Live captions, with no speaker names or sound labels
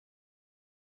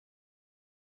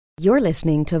You're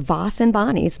listening to Voss and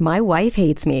Bonnie's My Wife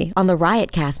Hates Me on the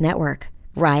Riotcast Network.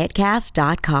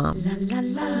 Riotcast.com.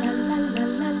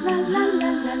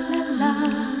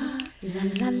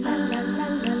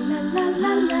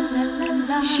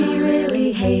 She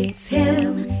really hates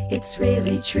him, it's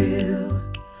really true.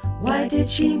 Why did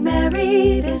she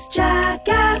marry this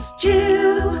jackass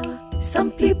Jew?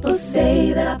 Some people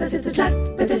say that opposites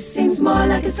attract, but this seems more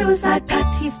like a suicide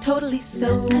pact. He's totally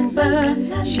sober,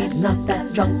 she's not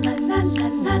that drunk.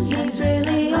 He's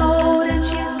really old and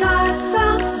she's got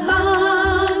some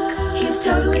spunk. He's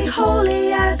totally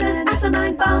holy as an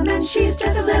asinine bomb, and she's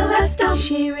just a little less dumb.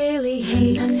 She really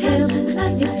hates him,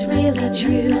 it's really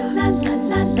true.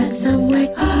 But somewhere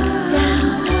deep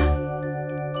down,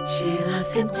 she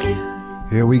loves him too.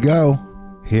 Here we go.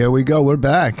 We're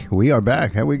back. We are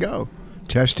back. Here we go.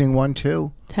 Testing 1,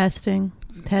 2. Testing.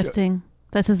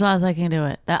 That's as loud as I can do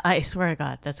it. I swear to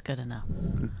God, that's good enough.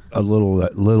 A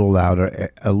little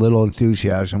louder, a little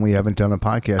enthusiasm. We haven't done a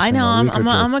podcast. I know. In a week or two.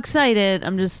 I'm excited.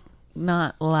 I'm just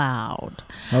not loud.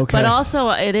 Okay. But also,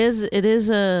 it is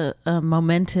a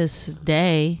momentous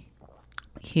day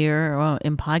here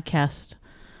in podcast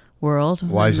world.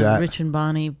 Why is that? Rich and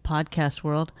Bonnie podcast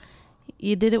world.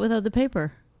 You did it without the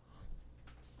paper.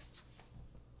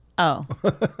 Oh.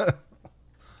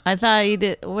 I thought you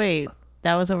did. Wait,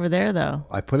 that was over there, though.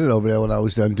 I put it over there when I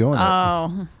was done doing it.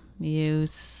 Oh, you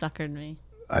suckered me.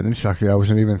 I didn't suck you. I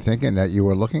wasn't even thinking that you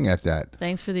were looking at that.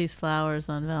 Thanks for these flowers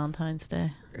on Valentine's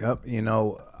Day. Yep. You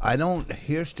know,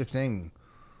 here's the thing.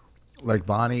 Like,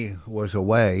 Bonnie was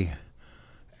away,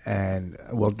 and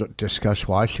we'll discuss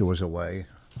why she was away.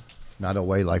 Not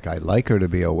away like I'd like her to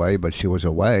be away, but she was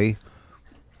away,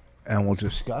 and we'll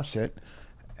discuss it.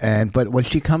 But when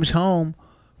she comes home,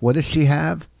 what does she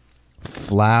have?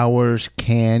 Flowers,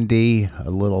 candy, a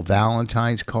little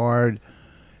Valentine's card.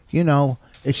 You know,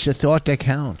 it's the thought that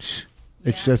counts.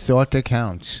 It's the thought that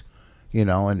counts. You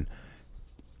know, and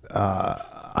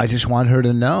I just want her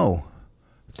to know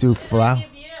through flowers.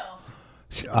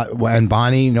 And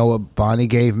Bonnie, you know what Bonnie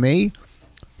gave me?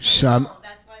 I'm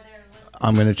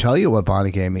going to tell you what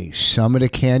Bonnie gave me. Some of the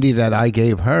candy that I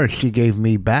gave her, she gave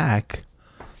me back.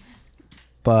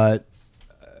 But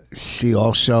she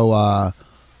also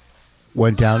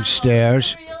went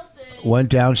downstairs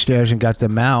and got the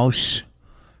mouse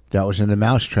that was in the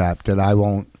mouse trap that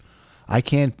I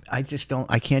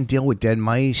can't deal with dead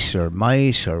mice or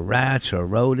rats or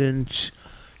rodents.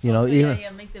 You know,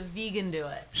 even make the vegan do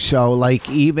it. So like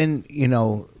even, you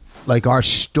know, like our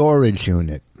storage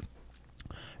unit.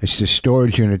 It's the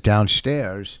storage unit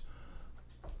downstairs.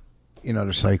 You know,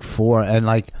 there's like 4 and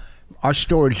like our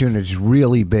storage unit is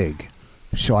really big.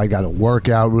 So I got a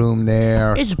workout room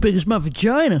there. It's as big as my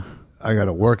vagina. I got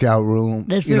a workout room.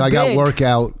 That's I got big.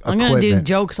 workout I'm equipment. going to do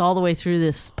jokes all the way through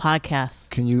this podcast.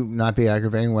 Can you not be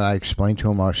aggravating when I explain to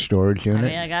him our storage unit? I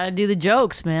mean, I got to do the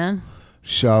jokes, man.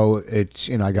 So it's,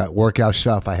 you know, I got workout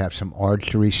stuff. I have some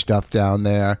archery stuff down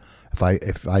there.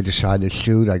 If I decide to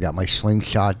shoot, I got my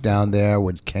slingshot down there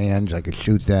with cans. I could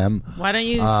shoot them. Why don't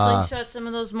you slingshot some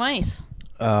of those mice?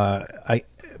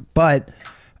 But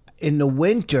in the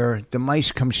winter, the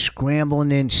mice come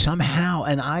scrambling in somehow,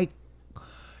 and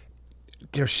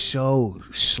they're so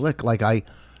slick. Like I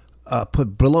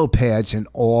put Brillo pads in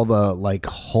all the like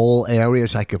hole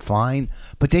areas I could find,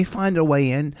 but they find their way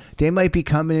in. They might be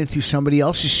coming in through somebody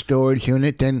else's storage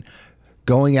unit, then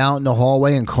going out in the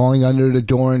hallway and crawling under the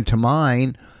door into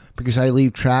mine because I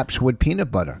leave traps with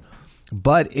peanut butter.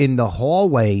 But in the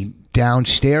hallway,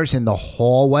 downstairs in the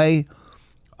hallway,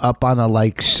 up on a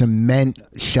like cement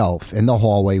shelf in the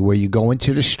hallway where you go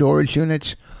into the storage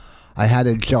units, I had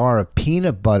a jar of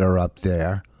peanut butter up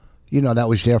there. You know, that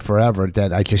was there forever,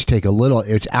 that I just take a little.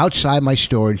 It's outside my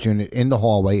storage unit in the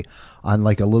hallway on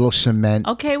like a little cement.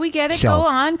 Okay, we get it. shelf. Go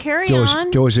on. Carry There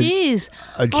on. was Jeez.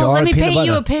 a jar let me of peanut paint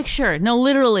butter. you a picture. No,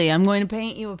 literally. I'm going to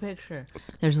paint you a picture.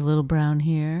 There's a little brown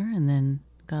here, and then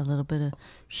got a little bit of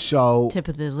tip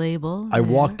of the label. I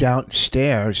there. walked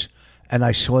downstairs and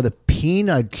I saw the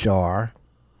peanut jar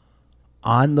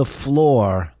on the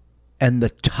floor and the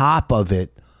top of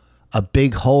it, a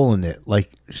big hole in it. Like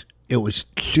it was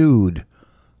chewed.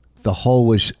 The hole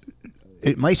was,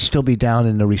 it might still be down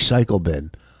in the recycle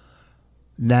bin.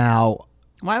 Now,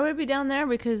 why would it be down there?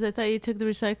 Because I thought you took the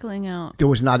recycling out. there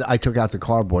was not, I took out the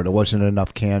cardboard. There wasn't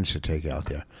enough cans to take out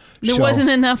there. There So, wasn't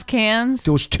enough cans?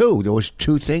 There was two. There was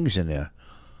 2 things in there.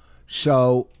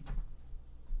 So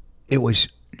it was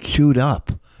chewed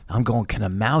up. I'm going, can a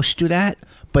mouse do that?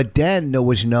 But then there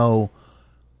was no,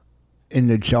 in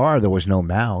the jar, there was no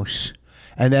mouse.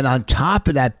 And then on top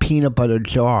of that peanut butter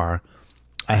jar,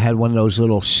 I had one of those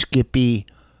little Skippy,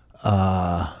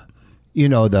 you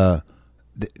know, the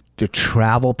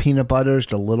travel peanut butters,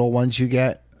 the little ones you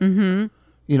get. Mm-hmm.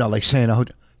 You know, like saying, oh,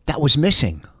 that was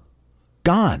missing.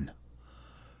 Gone.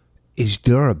 Is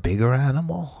there a bigger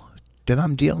animal that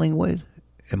I'm dealing with?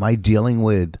 Am I dealing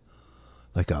with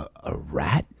like a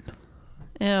rat?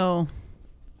 Ew.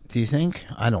 Do you think?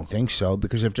 I don't think so,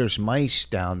 because if there's mice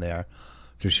down there,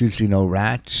 there's usually no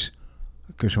rats.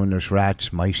 Because when there's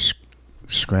rats, mice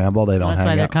scramble. They don't hang out. That's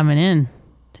why they're coming in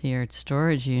to your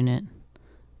storage unit.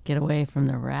 Get away from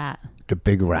the rat. The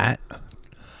big rat?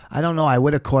 I don't know. I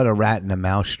would have caught a rat in a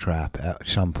mouse trap at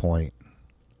some point.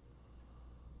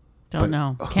 Don't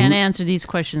know. Can't answer these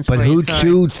questions for you. But who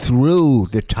chewed through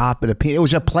the top of the peanut? It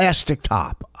was a plastic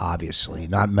top, obviously,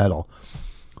 not metal.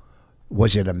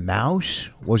 Was it a mouse?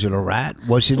 Was it a rat?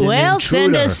 Was it an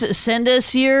intruder? Send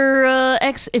us your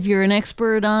if you're an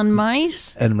expert on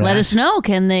mice, and let us know.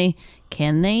 Can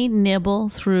they nibble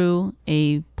through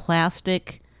a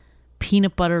plastic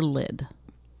peanut butter lid?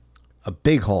 A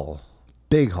big hole.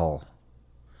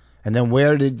 And then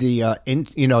where did the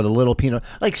the little peanut,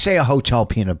 like say a hotel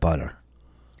peanut butter?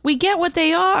 We get what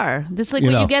they are. That's like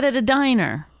what you get at a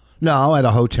diner. No, at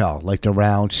a hotel, like the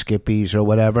round Skippies or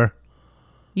whatever.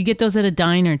 You get those at a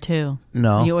diner too.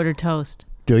 No, you order toast.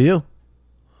 Do you?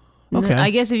 Okay. I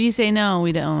guess if you say no,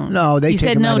 we don't. No, they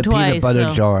take them out of peanut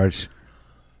butter jars.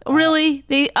 Really?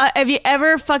 Have you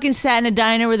ever fucking sat in a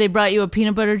diner where they brought you a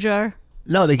peanut butter jar?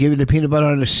 No, they give you the peanut butter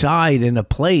on the side in a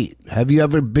plate. Have you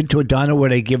ever been to a diner where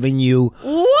they're giving you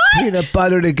peanut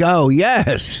butter to go?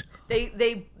 Yes.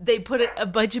 They put a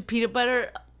bunch of peanut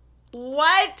butter.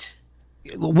 What?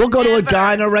 We'll go to a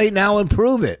diner right now and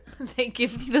prove it. They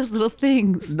give you those little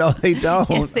things. No, they don't.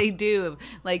 Yes, they do.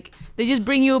 Like, they just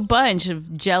bring you a bunch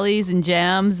of jellies and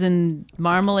jams and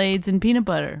marmalades and peanut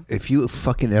butter. If you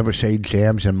fucking ever say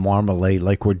jams and marmalade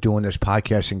like we're doing this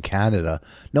podcast in Canada,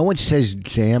 no one says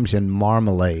jams and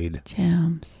marmalade.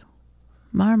 Jams.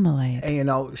 Marmalade.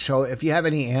 And, so if you have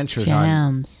any answers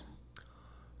jams.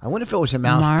 I wonder if it was a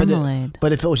mouse. Marmalade.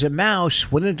 But if it was a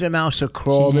mouse, wouldn't the mouse have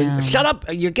crawled in? Shut up!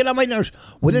 You're getting on my nerves.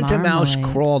 Wouldn't the mouse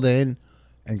crawled in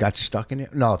and got stuck in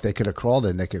it? No, if they could have crawled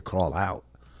in, they could crawl out.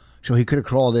 So he could have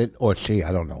crawled in, or see,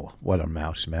 I don't know what a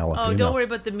mouse, male or female. Don't worry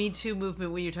about the Me Too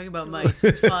movement when you're talking about mice.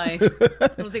 It's fine. I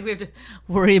don't think we have to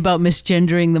worry about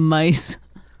misgendering the mice.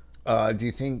 Do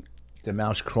you think the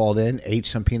mouse crawled in, ate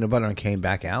some peanut butter, and came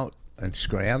back out and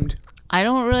scrammed? I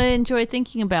don't really enjoy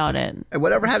thinking about it. And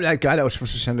whatever happened to that guy that was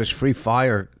supposed to send us free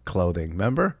fire clothing,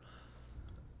 remember?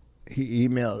 He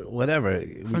emailed, whatever.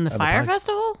 From the fire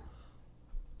festival?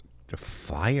 The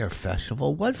fire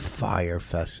festival? What fire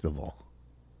festival?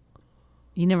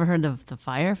 You never heard of the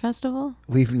fire festival?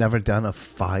 We've never done a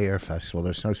fire festival.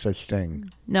 There's no such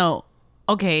thing. No.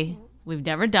 Okay. We've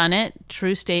never done it.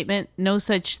 True statement. No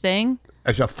such thing.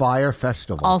 As a fire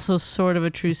festival. Also sort of a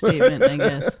true statement, I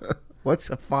guess.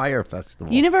 What's a fire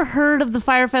festival? You never heard of the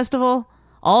fire festival?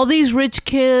 All these rich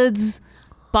kids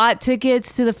bought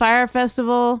tickets to the fire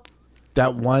festival.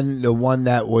 The one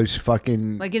that was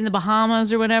fucking... Like in the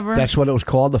Bahamas or whatever? That's what it was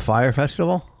called, the fire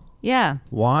festival? Yeah.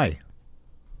 Why?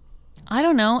 I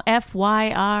don't know.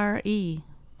 F-Y-R-E.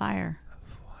 Fire.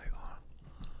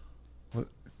 F-Y-R.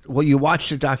 Well, you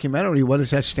watched the documentary. What does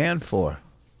that stand for?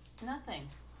 Nothing.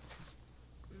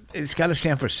 It's got to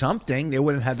stand for something. They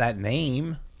wouldn't have that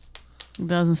name. It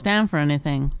doesn't stand for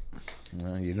anything.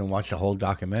 Well, you didn't watch the whole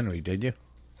documentary, did you?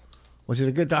 Was it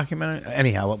a good documentary?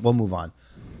 Anyhow, we'll move on.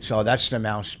 So that's the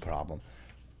mouse problem.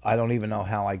 I don't even know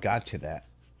how I got to that.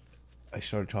 I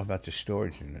started talking about the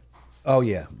storage unit. Oh,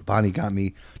 yeah. Bonnie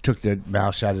took the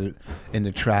mouse out of in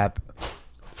the trap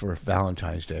for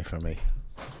Valentine's Day for me.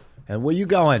 And where you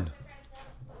going?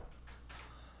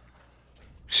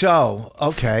 So,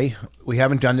 okay. We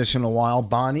haven't done this in a while.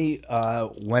 Bonnie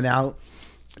went out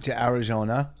to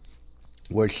Arizona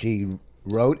where she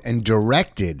wrote and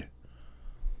directed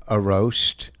a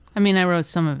roast. I mean, I wrote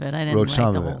some of it. I didn't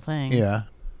write the whole thing. Yeah.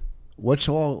 What's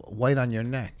all white on your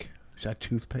neck? Is that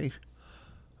toothpaste?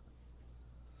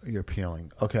 You're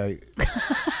peeling. Okay.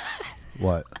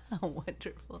 What? Oh,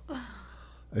 wonderful.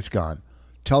 It's gone.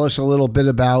 Tell us a little bit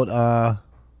about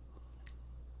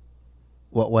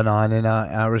what went on in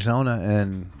Arizona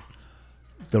and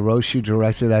the roast you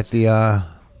directed at the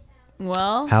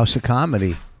House of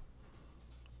Comedy.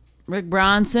 Rick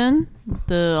Bronson,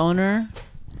 the owner.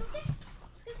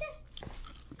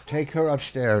 Take her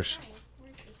upstairs.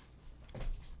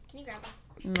 Can you grab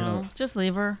her? No, just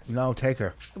leave her. No, take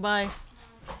her. Goodbye.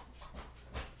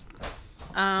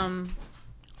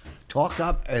 Talk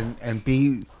up and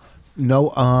be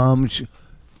no ums.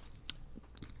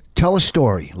 Tell a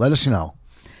story. Let us know.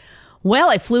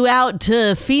 Well, I flew out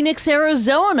to Phoenix,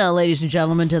 Arizona, ladies and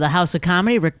gentlemen, to the House of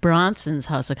Comedy, Rick Bronson's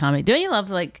House of Comedy. Don't you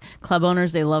love, like, club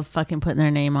owners? They love fucking putting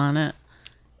their name on it.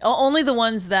 Only the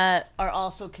ones that are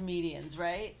also comedians,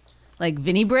 right? Like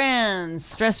Vinnie Brand's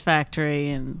Stress Factory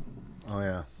and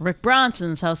Rick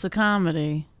Bronson's House of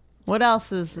Comedy. What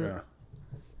else is it?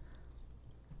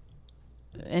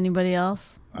 Anybody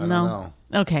else? I don't know.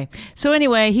 Okay. So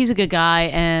anyway, he's a good guy,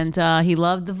 and he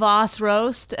loved the Voss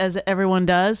roast, as everyone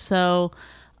does. So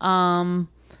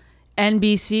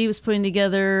NBC was putting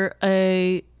together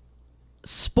a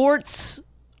sports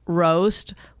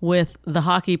roast with the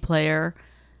hockey player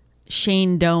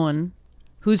Shane Doan,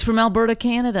 who's from Alberta,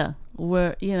 Canada.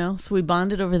 Where, so we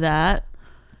bonded over that.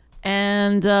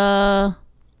 And I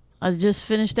just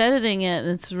finished editing it.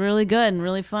 It's really good and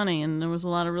really funny, and there was a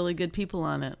lot of really good people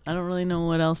on it. I don't really know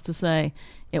what else to say.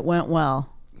 It went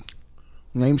well.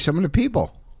 Name some of the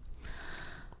people.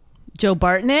 Joe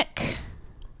Bartnick.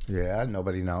 Yeah,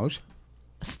 nobody knows.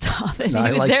 Stop it. No,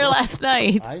 he was there last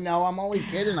night. I know. I'm only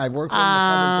kidding. I've worked with him a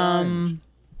couple times.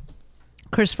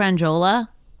 Chris Frangiola.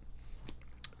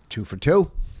 2 for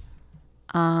 2.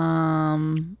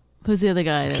 Who's the other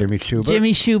guy? Jimmy Schubert.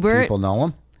 Jimmy Schubert. People know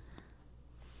him.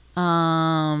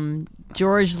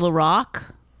 George LaRocque,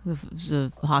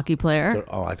 the hockey player.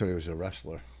 I thought he was a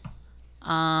wrestler.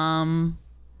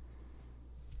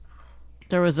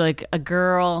 There was like a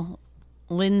girl,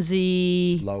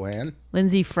 Lindsay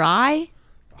Fry.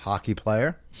 Hockey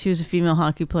player. She was a female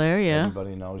hockey player, yeah.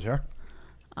 Everybody knows her.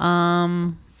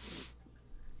 I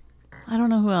don't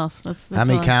know who else. That's How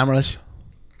many cameras?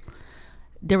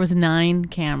 There was 9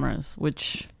 cameras,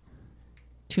 which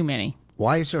too many.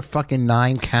 Why is there fucking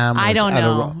 9 cameras? I don't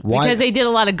know. Because they did a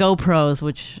lot of GoPros,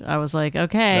 which I was like,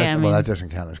 okay. Well, that doesn't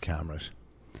count as cameras.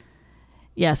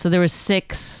 Yeah, so there was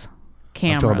 6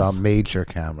 cameras. I'm talking about major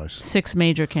cameras. 6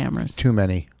 major cameras. Too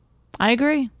many. I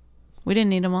agree. We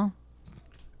didn't need them all.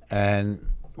 And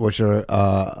was there a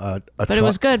But truck? it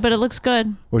was good, but it looks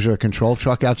good. Was there a control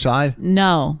truck outside?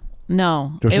 No.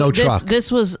 There's no truck.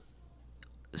 This was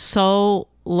so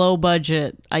low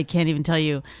budget, I can't even tell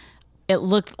you. It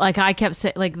looked like, I kept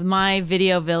saying, like my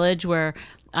video village where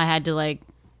I had to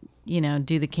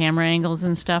do the camera angles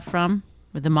and stuff from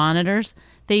with the monitors.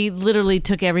 They literally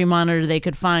took every monitor they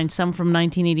could find, some from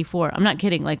 1984. I'm not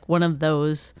kidding, like one of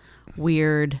those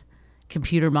weird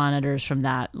computer monitors from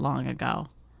that long ago.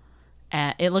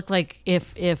 It looked like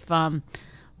if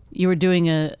you were doing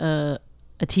a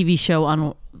TV show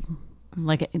on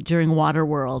like during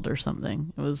Waterworld or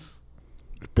something. It was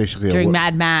basically during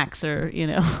Mad Max or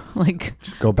like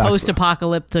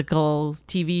post-apocalyptical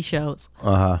TV shows.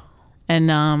 And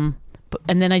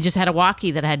then I just had a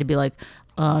walkie that I had to be like,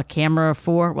 camera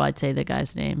 4. Well, I'd say the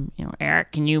guy's name.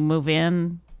 Eric, can you move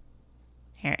in?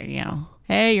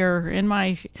 Hey, you're in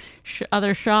my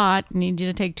other shot. Need you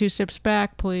to take 2 steps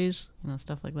back, please.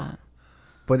 Stuff like that.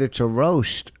 But it's a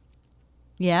roast.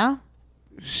 Yeah.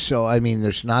 So, I mean,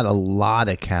 there's not a lot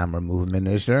of camera movement,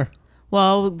 is there?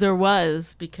 Well, there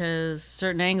was, because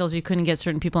certain angles you couldn't get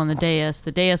certain people on the dais.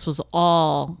 The dais was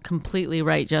all completely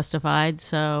right justified,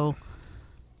 so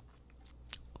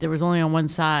there was only on one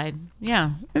side.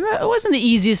 Yeah. It wasn't the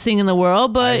easiest thing in the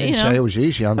world, but, I didn't say it was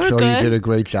easy. I'm sure you did a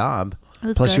great job.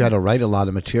 Plus, you had to write a lot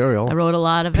of material. I wrote a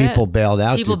lot of People bailed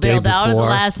out People the day bailed out at the before.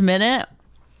 last minute.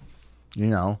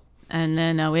 And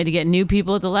then we had to get new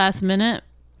people at the last minute.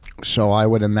 So I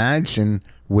would imagine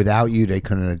without you, they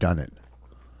couldn't have done it.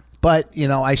 But,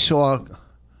 I saw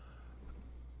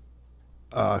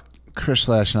Chris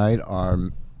last night, our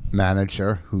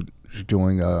manager, who's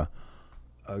doing a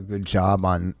good job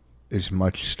on as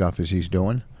much stuff as he's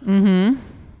doing. Mm-hmm.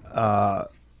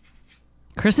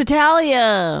 Chris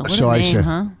Italia. What a name,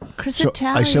 huh? Chris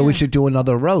Italia. I said we should do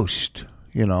another roast.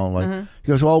 He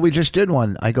goes, well, we just did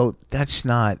one. I go, that's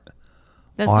not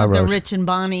our roast. The Rich and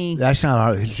Bonnie. That's not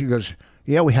our. She goes,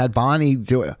 yeah, we had Bonnie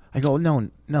do it. I go,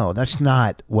 no, that's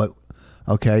not what.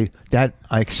 Okay,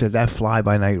 I said that fly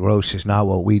by night roast is not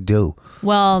what we do.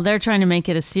 Well, they're trying to make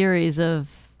it a series of.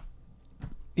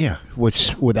 Yeah,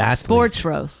 with athletes. Sports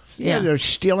roasts. Yeah, they're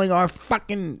stealing our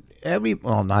fucking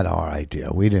well, not our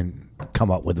idea. We didn't come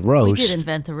up with roast. We did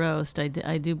invent the roast. I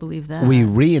do believe that. We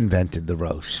reinvented the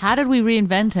roast. How did we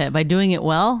reinvent it? By doing it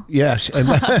well? Yes, and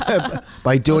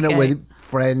by doing it with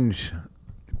friends,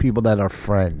 people that are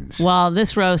friends. Well,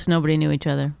 this roast, nobody knew each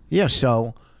other. Yeah,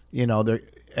 so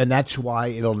and that's why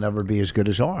it'll never be as good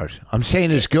as ours. I'm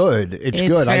saying it's good. It's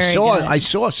good. I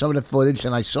saw some of the footage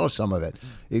and I saw some of it.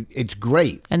 It's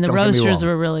great. And the roasters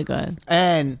were really good.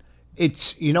 And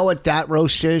it's, you know what that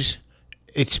roast is?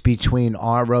 It's between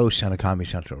our roast and a Comedy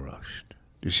Central roast.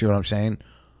 Do you see what I'm saying?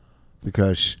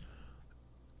 Because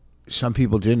some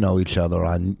people did know each other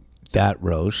on that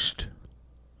roast.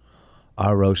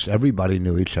 Our roast, everybody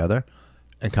knew each other.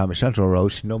 And Comedy Central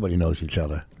roast, nobody knows each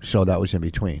other. So that was in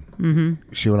between.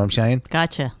 Mm-hmm. See what I'm saying?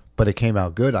 Gotcha. But it came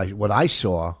out good. What I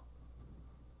saw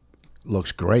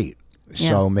looks great. Yeah.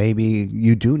 So maybe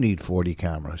you do need 40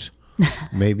 cameras.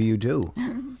 Maybe you do.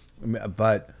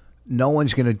 But no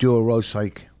one's going to do a roast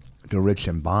like the Rich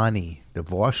and Bonnie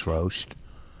divorce roast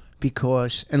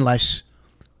because unless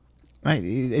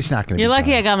it's not going to be You're lucky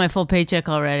done. I got my full paycheck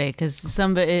already because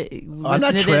somebody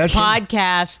listen to this trashing.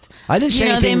 podcast. I didn't say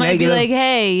they anything might negative. be like,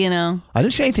 hey, I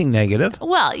didn't say anything negative.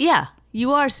 Well, yeah,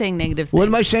 you are saying negative things. What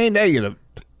am I saying negative?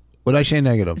 What did I say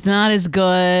negative? It's not as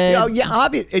good. Oh, yeah,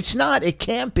 obvious. It's not. It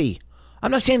can't be. I'm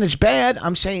not saying it's bad.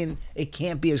 I'm saying it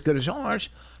can't be as good as ours.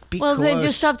 Well, then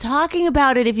just stop talking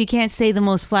about it if you can't say the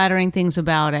most flattering things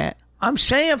about it. I'm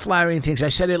saying flattering things. I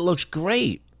said it looks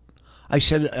great. I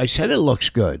said it looks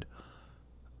good.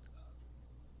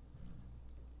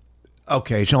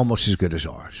 Okay, it's almost as good as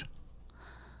ours.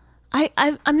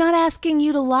 I'm not asking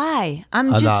you to lie. I'm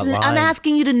not lying. I'm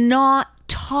asking you to not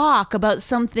talk about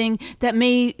something that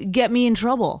may get me in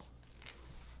trouble.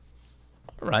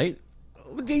 Right.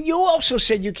 You also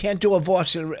said you can't do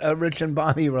a Rich and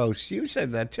Bonnie roast. You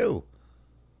said that too,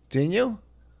 didn't you?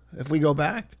 If we go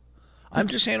back, I'm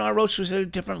just saying our roast was at a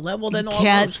different level than all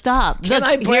Can't roasts. stop. Can Look,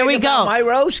 I brag here we about go. my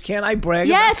roast? Can I brag?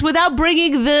 Yes, without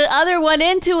bringing the other one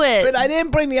into it. But I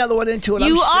didn't bring the other one into it.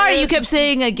 You I'm are. saying- You kept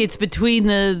saying like it's between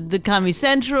the Comedy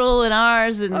Central and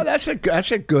ours. And Oh, that's a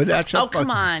good. That's a oh,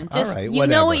 come on. All Just right, you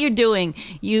whatever. know what you're doing.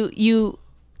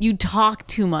 You talk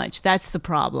too much. That's the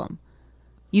problem.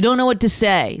 You don't know what to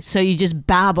say, so you just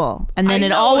babble, and then I it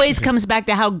know always it. comes back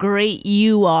to how great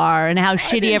you are and how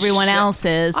shitty didn't everyone say- else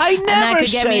is. I and that never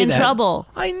could get me say in that. trouble.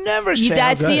 I never say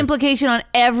That's how the good. implication on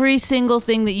every single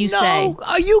thing that you No, say.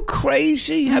 are you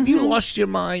crazy? Have you lost your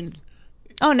mind?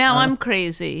 Oh, now I'm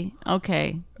crazy.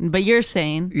 Okay, but you're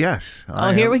sane. Yes.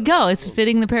 Oh, here we go. It's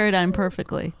fitting the paradigm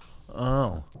perfectly.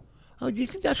 Oh, do you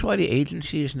think that's why the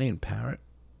agency is named Parrot?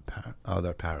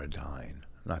 They're Paradigm,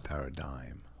 not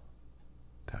Paradigm.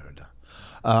 Paradigm.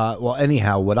 Well,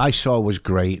 anyhow, what I saw was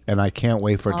great, and I can't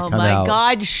wait for it to Oh come my out.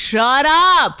 God! Shut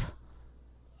up!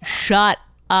 Shut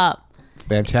up!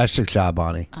 Fantastic job,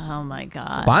 Bonnie. Oh my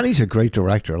God! Bonnie's a great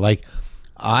director. Like,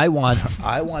 I want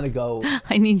to go.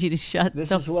 I need you to shut This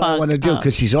the is what fuck I want to do up.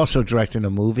 because she's also directing a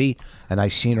movie, and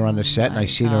I've seen her on the set, and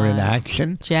I've seen her in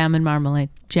action. Jam and marmalade.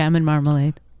 Jam and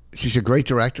marmalade. She's a great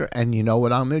director, and you know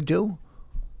what I'm going to do?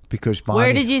 Because Bonnie,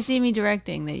 Where did you see me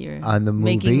directing that you're on the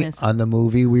making movie? this? On the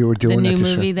movie we were doing The new at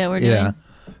movie show. that we're doing? Yeah.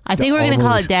 I think we're all going to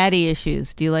call movies. it Daddy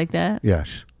Issues. Do you like that?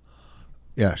 Yes.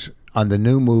 Yes. On the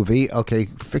new movie, okay,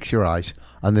 fix your eyes.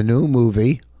 On the new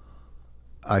movie,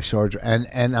 I saw her,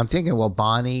 and I'm thinking, well,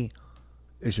 Bonnie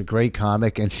is a great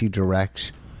comic, and she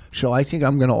directs. So I think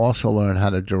I'm going to also learn how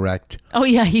to direct. Oh,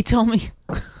 yeah, he told me.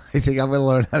 I think I'm going to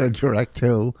learn how to direct,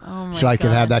 too. Oh, my so I can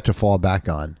God. have that to fall back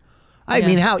on. I Yeah.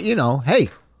 mean, hey,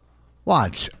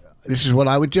 watch. This is what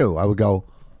I would do. I would go,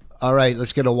 all right,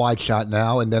 let's get a wide shot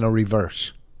now, and then a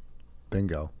reverse.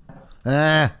 Bingo.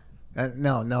 No.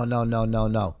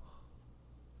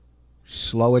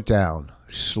 Slow it down.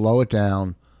 Slow it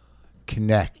down.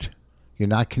 Connect. You're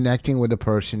not connecting with the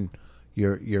person.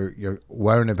 You're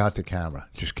worrying about the camera.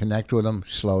 Just connect with them.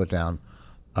 Slow it down.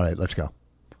 All right, let's go.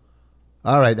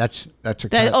 All right, that's a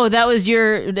That was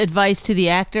your advice to the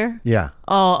actor? yeah.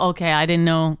 Oh, okay. I didn't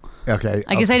know. Okay.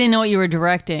 I guess I didn't know what you were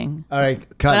directing. All right,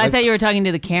 cut. But I Let's- thought you were talking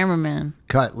to the cameraman.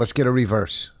 Cut. Let's get a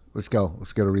reverse. Let's go.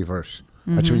 Let's get a reverse.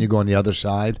 That's when you go on the other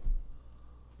side,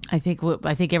 I think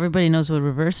everybody knows what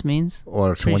reverse means.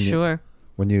 or it's Pretty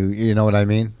when sure. you know what I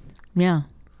mean. Yeah.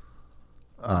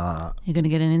 You're gonna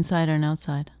get an inside or an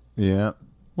outside. Yeah.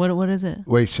 What is it?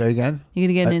 Wait. Say again. You're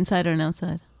gonna get an inside or an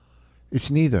outside. It's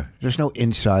neither. There's no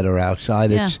inside or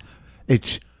outside. Yeah.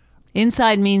 It's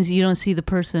Inside means you don't see the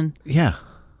person, yeah.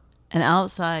 and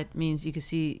outside means you can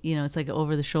see. It's like an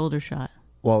over the shoulder shot.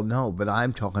 Well, no, but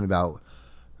I'm talking about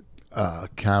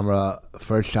camera.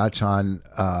 First shot's on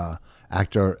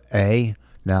actor A.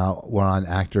 Now we're on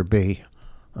actor B.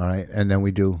 All right, and then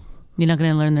we do. You're not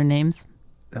gonna learn their names.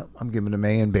 I'm giving them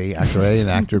A and B, actor A and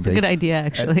actor It's B. a good idea,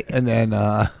 actually. And then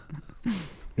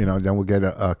then we'll get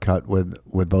a cut with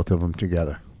both of them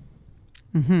together.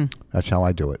 Mm-hmm. That's how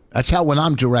I do it. That's how when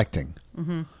I'm directing.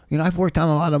 Mm-hmm. I've worked on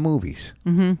a lot of movies.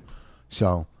 Mm-hmm.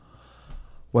 So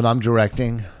when I'm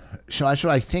directing, so that's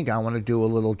what I think. I want to do a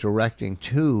little directing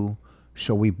too,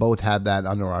 so we both have that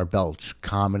under our belts,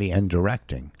 comedy and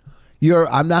directing.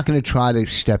 I'm not going to try to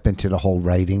step into the whole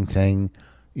writing thing,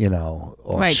 or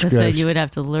Right, because scripts. you would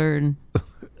have to learn.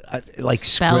 like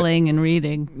Spelling and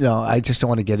reading. No, I just don't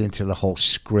want to get into the whole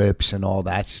scripts and all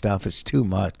that stuff. It's too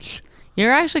much.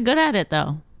 You're actually good at it,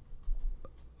 though.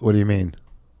 What do you mean?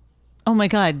 Oh my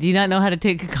God! Do you not know how to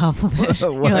take a compliment?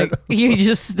 You're like, you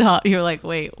just stop. You're like,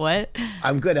 wait, what?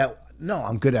 I'm good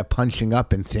at punching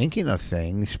up and thinking of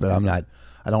things, but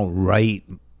I don't write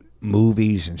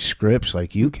movies and scripts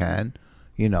like you can,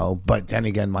 but then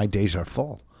again, my days are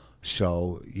full.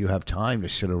 So you have time to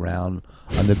sit around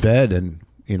on the bed and,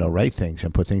 write things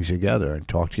and put things together and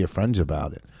talk to your friends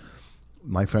about it.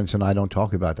 My friends and I don't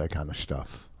talk about that kind of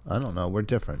stuff. I don't know. We're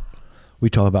different. We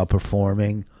talk about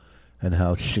performing and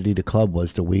how shitty the club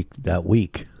was that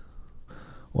week,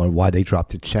 or why they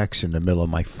dropped the checks in the middle of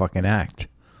my fucking act,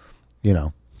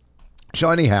 So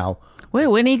anyhow. Wait,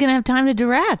 when are you going to have time to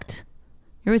direct?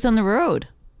 You're always on the road.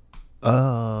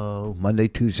 Oh, Monday,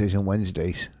 Tuesdays, and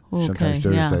Wednesdays. Okay, sometimes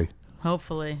Thursday. Yeah.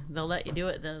 Hopefully. They'll let you do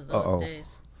it those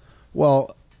days.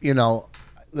 Well,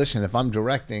 listen, if I'm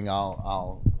directing,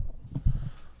 I'll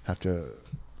have to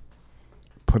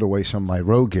put away some of my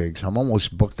road gigs. I'm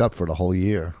almost booked up for the whole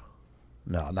year.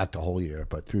 No, not the whole year,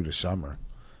 but through the summer,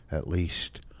 at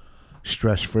least.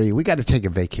 Stress-free. We got to take a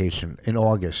vacation in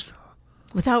August.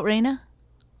 Without Raina?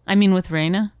 I mean, with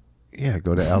Raina? Yeah,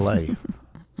 go to L.A.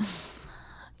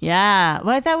 Yeah.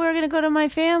 Well, I thought we were going to go to my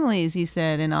family's, you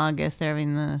said, in August. They're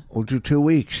having We'll do 2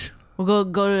 weeks. We'll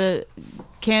go to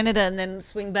Canada and then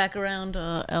swing back around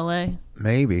L.A.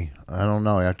 Maybe. I don't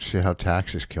know. I have to see how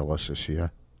taxes kill us this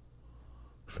year.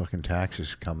 Fucking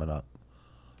taxes coming up.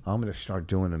 I'm going to start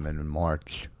doing them in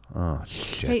March. Oh,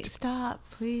 shit. Hey, stop,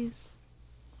 please.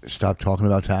 Stop talking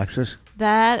about taxes?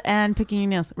 That and picking your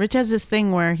nails. Rich has this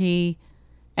thing where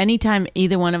anytime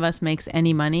either one of us makes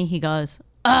any money, he goes,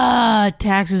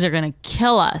 taxes are going to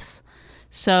kill us.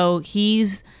 So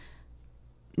he's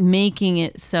making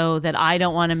it so that I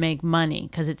don't want to make money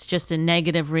because it's just a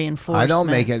negative reinforcement. I don't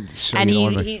make it so and you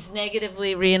don't he's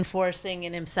negatively reinforcing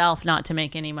in himself not to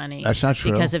make any money. That's not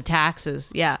true. Because of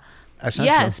taxes. Yeah. That's not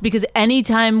yes, true. because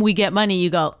anytime we get money,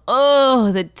 you go,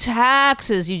 oh, the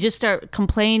taxes. You just start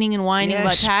complaining and whining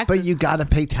about taxes. But you got to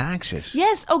pay taxes.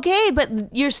 Yes, okay, but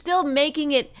you're still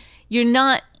making it.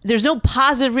 There's no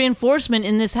positive reinforcement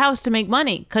in this house to make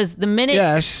money because the minute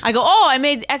I go, I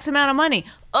made X amount of money.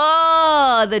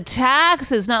 Oh, the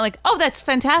taxes. Not like, oh, that's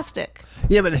fantastic.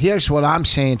 Yeah, but here's what I'm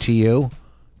saying to you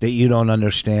that you don't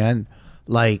understand.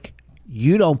 Like,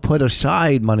 you don't put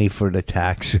aside money for the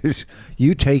taxes.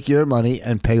 You take your money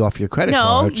and pay off your credit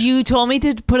cards. No, you told me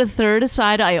to put a third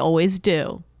aside. I always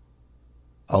do.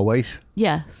 Always?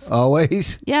 Yes.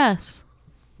 Always? Yes.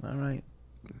 All right.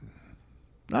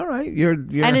 You're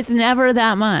and it's never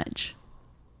that much.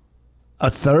 A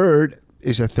third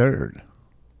is a third.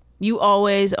 You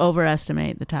always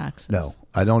overestimate the taxes. No,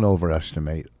 I don't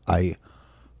overestimate.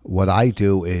 What I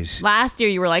do is... Last year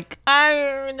you were like,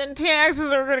 the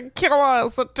taxes are going to kill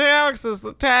us. The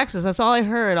taxes. That's all I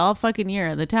heard all fucking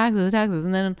year. The taxes.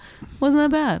 And then it wasn't that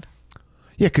bad.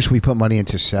 Yeah, because we put money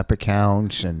into SEP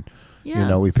accounts and,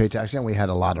 we pay taxes. And we had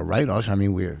a lot of write-offs. I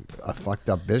mean, we're a fucked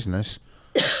up business.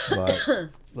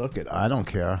 But look, I don't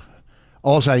care.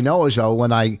 All I know is, though,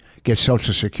 when I get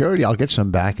Social Security, I'll get some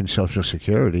back in Social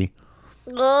Security.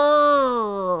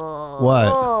 Oh. What?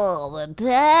 Oh, the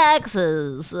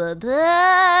taxes. I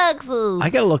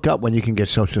got to look up when you can get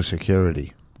Social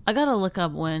Security. I got to look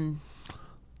up when.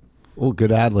 Oh,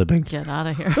 good ad-libbing. Get out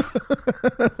of here.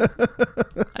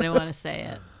 I didn't want to say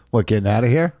it. What, getting out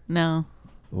of here? No.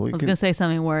 Well, I was going to say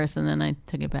something worse, and then I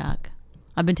took it back.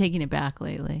 I've been taking it back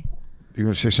lately. You're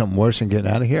going to say something worse than getting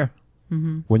out of here?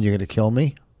 Mm-hmm. When you're going to kill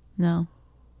me? No.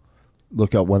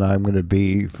 Look up when I'm going to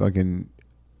be fucking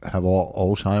have all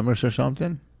Alzheimer's or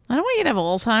something? I don't want you to have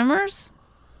Alzheimer's.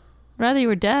 Rather you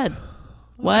were dead.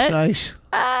 What? That's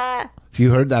nice.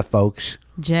 You heard that, folks.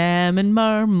 Jam and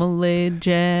marmalade,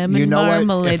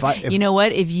 marmalade. You know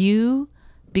what? If you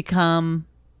become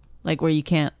like where you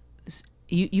can't,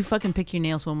 you fucking pick your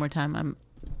nails one more time,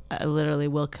 I literally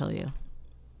will kill you.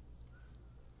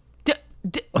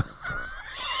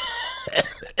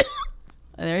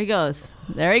 There he goes.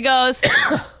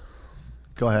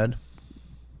 Go ahead.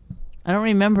 I don't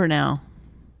remember now.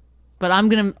 But I'm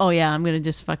going to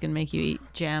just fucking make you eat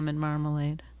jam and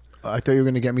marmalade. I thought you were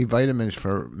going to get me vitamins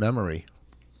for memory.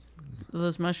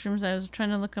 Those mushrooms, I was trying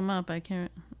to look them up. I got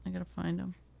to find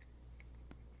them.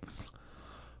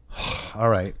 All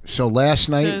right. So last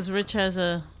night. So Rich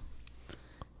has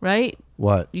right?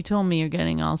 What? You told me you're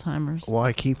getting Alzheimer's. Well,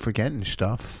 I keep forgetting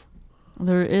stuff.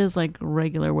 There is like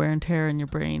regular wear and tear in your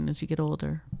brain as you get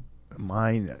older.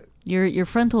 Mine. Your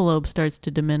frontal lobe starts to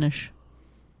diminish.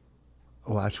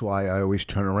 Well, that's why I always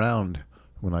turn around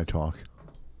when I talk.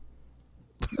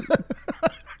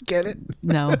 Get it?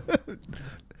 No.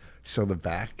 So the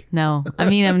back. No. I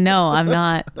mean, I'm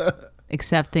not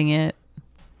accepting it.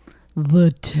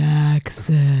 The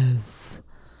taxes.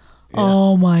 Yeah.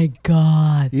 Oh my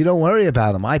God. You don't worry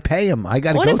about them. I pay them. I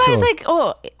got to go What to if I was them. like,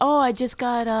 I just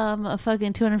got a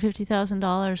fucking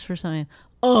 $250,000 for something.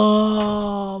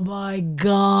 Oh my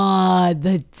God,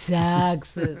 the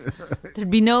taxes. There'd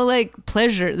be no like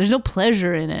pleasure. There's no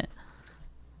pleasure in it.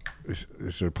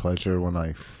 Is there pleasure when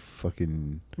I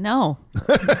fucking... No.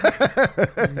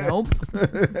 Nope.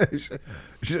 Is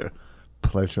there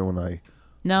pleasure when I...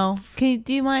 No. Do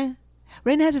you mind?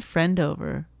 Raina has a friend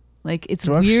over. Like, it's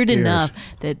They're weird upstairs. enough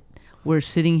that we're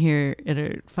sitting here at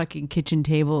our fucking kitchen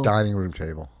table. Dining room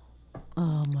table.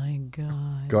 Oh my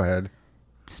God. Go ahead.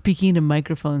 Speaking to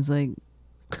microphones, like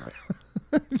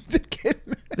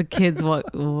the kids walk.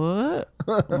 What?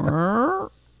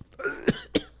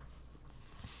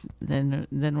 then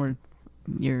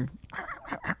you're.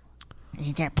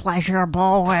 You get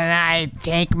pleasurable when I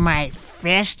take my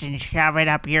fist and shove it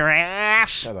up your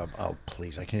ass. Shut up. Oh,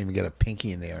 please. I can't even get a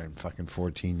pinky in there in fucking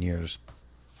 14 years.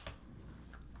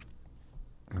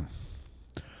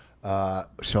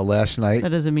 So last night... That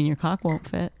doesn't mean your cock won't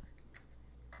fit.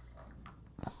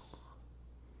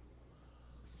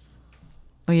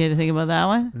 Oh, you had to think about that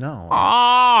one? No.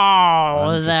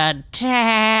 Oh, the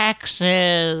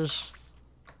taxes.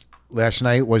 Last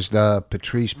night was the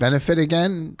Patrice benefit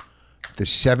again. The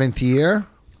 7th year.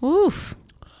 Oof.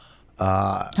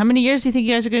 How many years do you think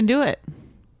you guys are going to do it?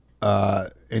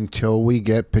 Until we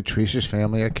get Patrice's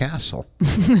family a castle.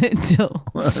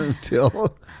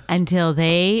 Until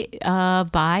they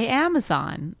buy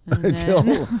Amazon. And Until,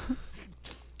 then-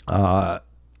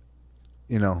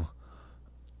 you know.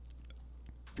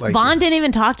 Like, Vaughn didn't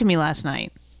even talk to me last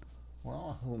night.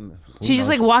 Well, She just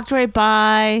like walked right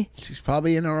by. She's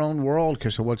probably in her own world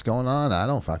because of what's going on. I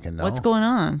don't fucking know. What's going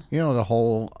on? You know, the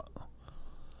whole...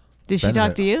 Did she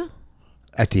talk to you?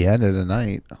 At the end of the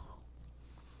night.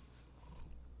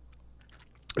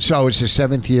 So it's the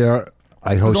 7th year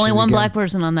I hosted. There's only one again black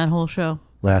person on that whole show.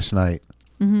 last night.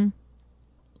 Mm-hmm.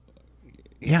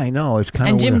 Yeah, I know. It's kind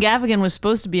of And Jim weird. Gaffigan was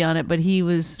supposed to be on it, but he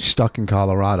was Stuck in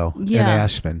Colorado. Yeah. In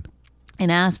Aspen. in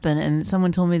Aspen, and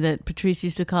someone told me that Patrice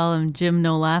used to call him Jim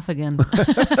No Laugh Again.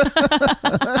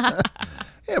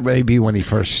 Yeah, maybe when he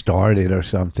first started or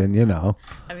something, you know.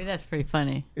 I mean, that's pretty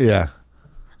funny. Yeah.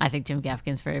 I think Jim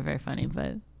Gaffigan's very, very funny,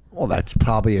 but Well, that's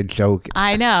probably a joke.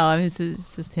 I know. I mean,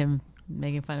 it's just him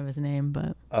making fun of his name,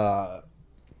 but I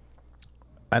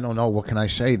don't know. What can I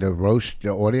say? The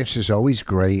audience is always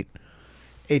great.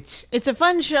 It's a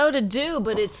fun show to do,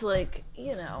 but it's like,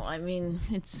 you know, I mean,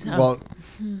 it's well,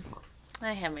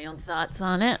 I have my own thoughts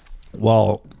on it.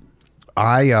 well,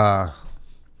 you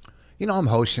know, I'm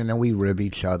hosting and we rib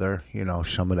each other, you know,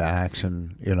 some of the acts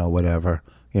and, you know, whatever,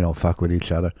 you know, fuck with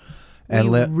each other.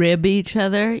 And We rib each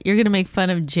other. You're going to make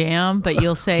fun of Jam, but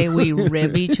you'll say we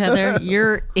rib each other.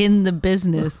 You're in the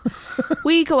business.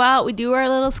 We go out, we do our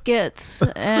little skits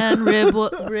and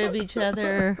rib each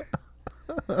other.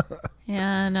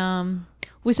 And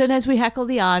we sometimes we heckle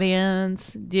the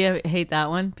audience. Do you hate that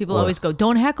one? People always go,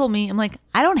 "Don't heckle me." I'm like,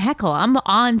 I don't heckle. I'm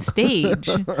on stage.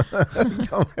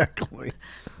 don't heckle me.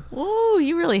 Ooh,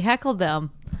 you really heckled them.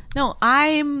 No,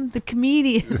 I'm the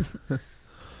comedian.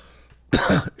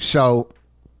 So,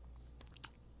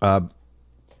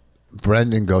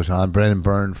 Brendan goes on. Brendan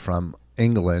Byrne from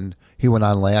England. He went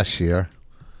on last year.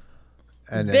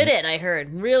 And Bit it, I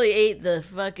heard. Really ate the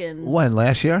fucking When?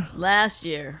 Last year? last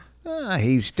year.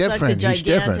 He's different. Sucked a He's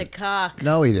gigantic different. cock.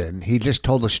 No, he didn't. He just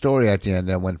told a story at the end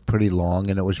that went pretty long,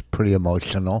 and it was pretty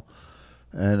emotional.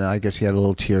 And I guess he had a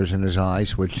little tears in his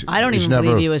eyes, which I don't is even never,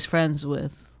 believe he was friends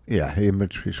with Yeah, he and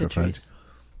Patrice were friends. Patrice.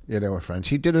 Yeah, they were friends.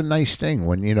 He did a nice thing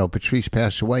when, you know, Patrice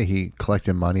passed away. He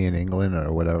collected money in England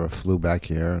or whatever, flew back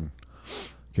here and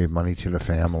gave money to the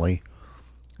family.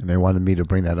 And they wanted me to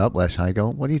bring that up last night. I go,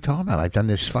 what are you talking about? I've done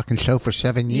this fucking show for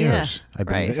 7 years. Yeah,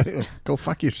 right. Go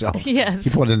fuck yourself. Yes.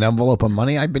 You put an envelope of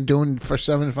money. I've been doing for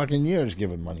 7 fucking years,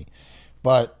 giving money.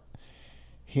 But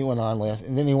he went on last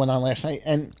night.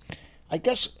 And I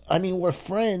guess, I mean, we're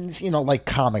friends, you know, like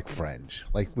comic friends.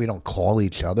 Like, we don't call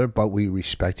each other, but we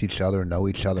respect each other and know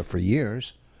each other for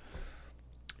years.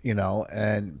 You know,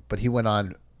 but he went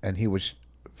on and he was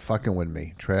fucking with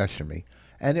me, trashing me.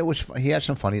 And he had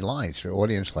some funny lines. The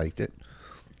audience liked it.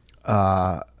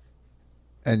 And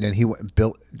then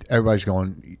everybody's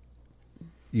going,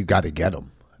 you got to get him.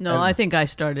 No, I think I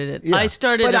started it. Yeah. I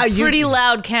started But a pretty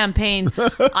loud campaign.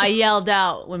 I yelled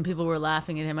out when people were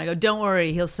laughing at him. I go, don't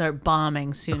worry, he'll start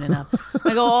bombing soon enough.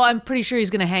 I go, I'm pretty sure he's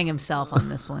going to hang himself on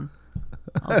this one.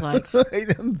 I was like, He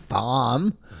didn't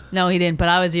bomb. no, he didn't. But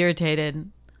I was irritated.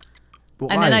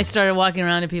 Why? And then I started walking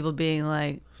around to people being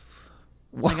like,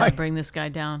 I gotta bring this guy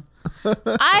down. I don't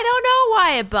know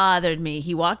why it bothered me.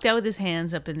 He walked out with his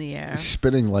hands up in the air.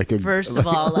 Spinning like a. First of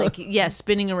all, like, yeah,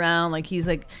 spinning around like he's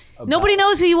like, nobody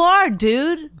knows who you are,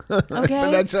 dude. Okay.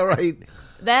 But that's all right.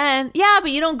 Then, yeah, but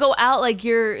you don't go out like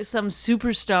you're some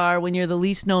superstar when you're the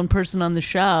least known person on the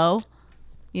show,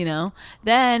 you know?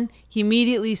 Then he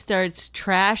immediately starts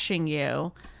trashing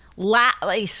you,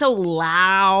 like so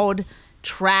loud,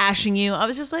 trashing you. I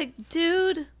was just like,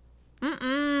 dude,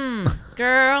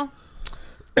 girl.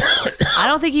 I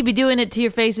don't think he'd be doing it to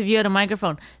your face if you had a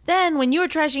microphone. Then, when you were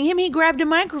trashing him, he grabbed a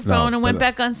microphone and went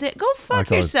back on stage. Go fuck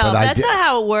yourself. That's not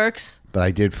how it works. But I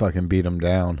did fucking beat him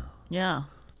down. Yeah.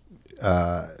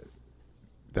 That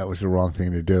was the wrong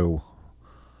thing to do.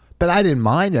 But I didn't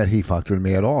mind that he fucked with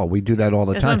me at all. We do that all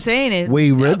the time. That's what I'm saying.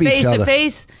 We rib each other.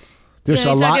 Face to face.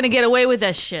 He's not going to get away with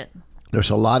that shit. There's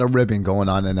a lot of ribbing going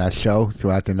on in that show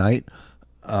throughout the night.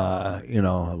 A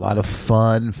lot of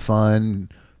fun,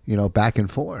 back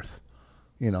and forth.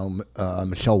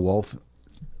 Michelle Wolf.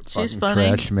 She's funny.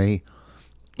 Trashed me.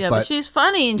 Yeah, but she's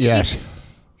funny, and yes.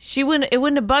 She wouldn't. It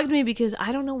wouldn't have bugged me because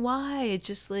I don't know why. It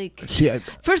just like.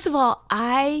 First of all,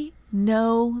 I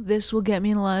know this will get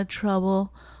me in a lot of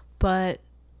trouble, but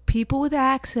people with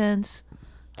accents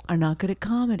are not good at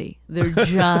comedy. They're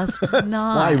just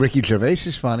not. Why? Ricky Gervais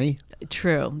is funny.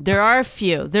 True. There are a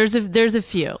few. There's a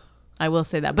few. I will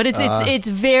say that, but it's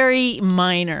very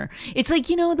minor. It's like,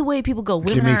 the way people go,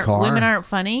 women aren't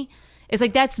funny. It's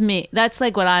like, that's me. That's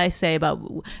like what I say about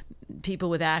people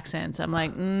with accents. I'm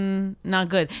like, not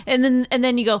good. And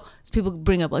then you go, people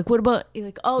bring up like, what about, you're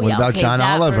like, oh, what about John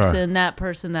that Oliver? that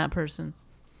person.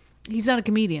 He's not a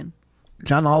comedian.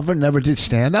 John Oliver never did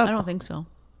stand up? I don't think so.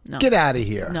 No. Get out of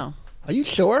here. No. Are you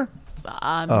sure?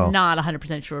 I'm not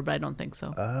 100% sure, but I don't think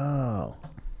so.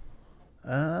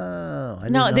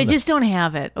 No, they just don't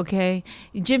have it. Okay,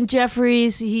 Jim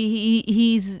Jeffries,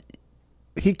 he's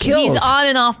kills. He's on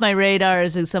and off my radar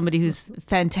as somebody who's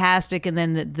fantastic, and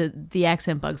then the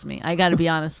accent bugs me. I got to be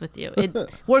honest with you, it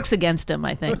works against him.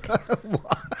 I think.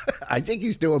 I think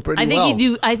he's doing pretty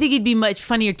well. I think he'd be much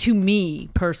funnier to me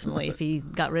personally if he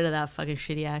got rid of that fucking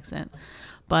shitty accent.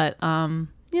 But I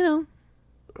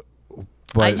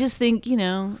just think,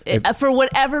 for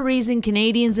whatever reason,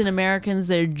 Canadians and Americans,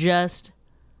 they're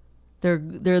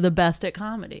the best at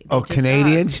comedy.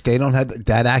 Canadians, they don't have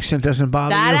that accent. Doesn't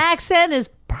bother you? That accent is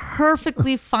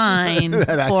perfectly fine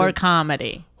for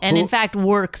comedy, and in fact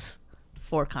works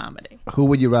for comedy. Who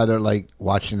would you rather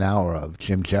watch an hour of,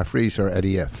 Jim Jeffries or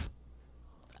Eddie If?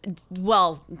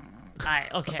 Well,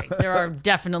 there are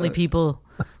definitely people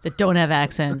that don't have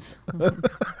accents.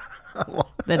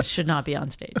 That should not be on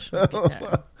stage.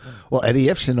 Well, Eddie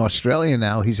If's in Australia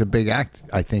now. He's a big act,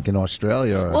 I think, in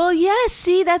Australia. Well, yes.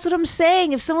 See, that's what I'm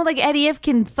saying. If someone like Eddie If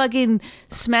can fucking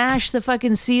smash the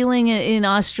fucking ceiling in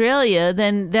Australia,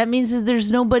 then that means that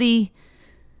there's nobody.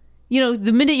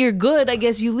 The minute you're good, I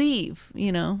guess you leave.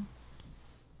 You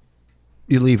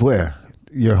leave where?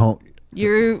 Your home.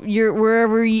 You're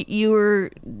wherever you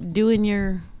were doing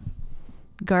your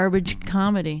garbage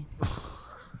comedy.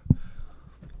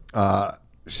 But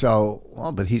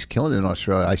he's killing it in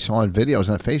Australia. I saw in videos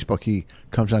on Facebook. He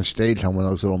comes on stage on one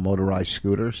of those little motorized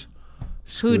scooters.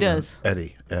 Who does?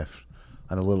 Eddie F.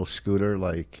 On a little scooter,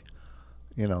 he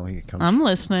comes. I'm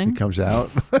listening. He comes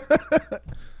out.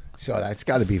 So that's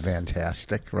got to be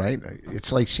fantastic, right?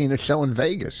 It's like seeing a show in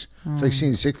Vegas. It's like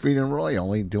seeing Siegfried and Roy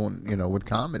only doing, with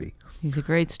comedy. He's a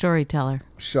great storyteller.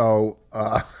 So,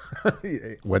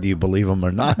 whether you believe him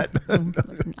or not.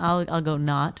 I'll go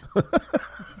not.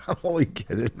 I'm only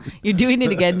kidding. You're doing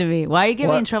it again to me. Why are you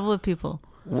getting me in trouble with people?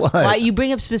 What? Why you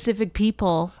bring up specific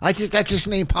people? That just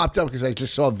name popped up because I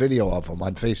just saw a video of him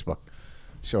on Facebook,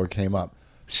 so it came up.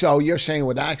 So you're saying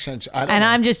with accents, I don't know.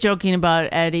 I'm just joking about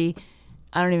Eddie.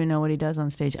 I don't even know what he does on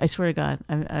stage. I swear to God,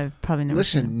 I've probably never.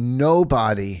 Listen, seen him.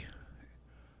 Nobody.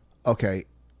 Okay,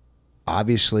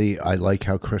 obviously, I like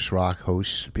how Chris Rock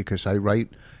hosts because I write.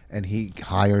 And he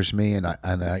hires me, and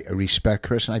I respect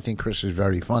Chris, and I think Chris is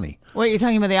very funny. What, you're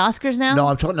talking about the Oscars now? No,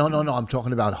 I'm talking. No. I'm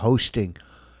talking about hosting.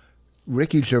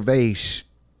 Ricky Gervais,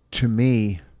 to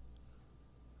me,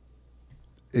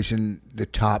 is in the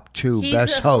top 2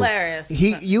 best hosts. Hilarious.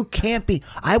 You can't be.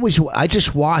 I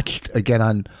just watched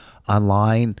again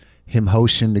online him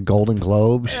hosting the Golden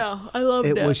Globes. Yeah, I loved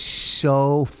it. It was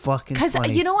so fucking funny.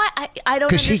 Because you know what? I don't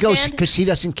understand. Because he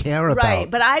doesn't care about. Right,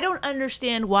 but I don't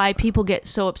understand why people get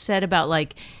so upset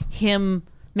about him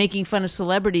making fun of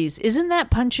celebrities. Isn't that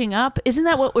punching up? Isn't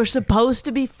that what we're supposed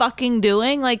to be fucking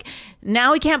doing? Like,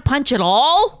 now he can't punch at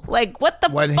all? Like, what the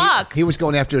fuck? He was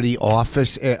going after The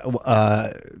Office,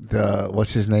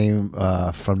 what's his name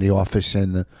from The Office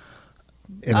in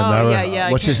America?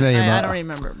 Yeah. What's his name? I don't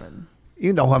remember. But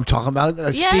you know who I'm talking about.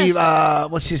 Yes. Steve,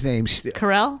 what's his name?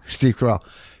 Carell? Steve Carell.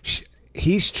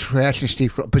 He's trashing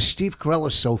Steve Carell, but Steve Carell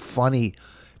is so funny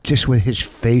just with his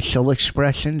facial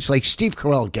expressions. Like, Steve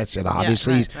Carell gets it,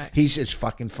 obviously. Right. He's as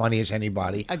fucking funny as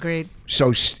anybody. Agreed.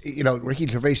 So, Ricky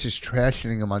Gervais is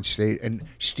trashing him on stage, and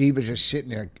Steve is just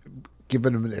sitting there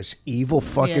giving him this evil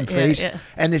fucking face. Yeah.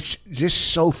 And it's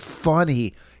just so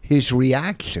funny, his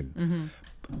reaction.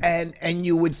 And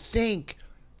you would think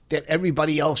that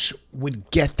everybody else would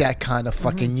get that kind of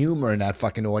fucking humor in that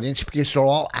fucking audience because they're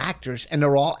all actors and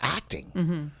they're all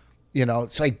acting.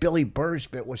 It's like Billy Burr's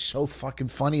bit was so fucking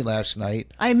funny last night.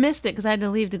 I missed it because I had to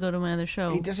leave to go to my other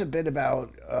show. He does a bit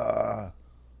about,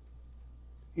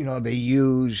 they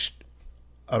used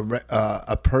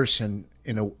a person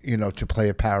to play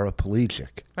a paraplegic,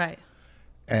 Right.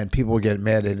 and people were getting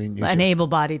mad at it. An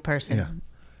able-bodied person. Yeah,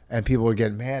 and people were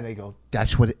getting mad. They go,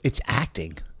 "That's what it's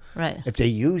acting." Right. If they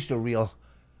used a real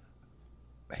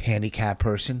handicapped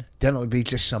person, then it would be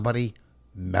just somebody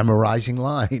memorizing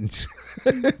lines.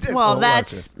 Well,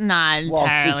 that's not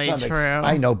entirely true.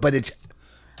 I know, but it's.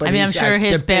 But I'm sure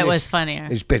his bit was funnier.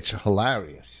 His bit's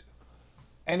hilarious.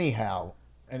 Anyhow,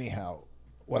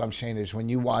 what I'm saying is when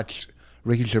you watch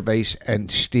Ricky Gervais and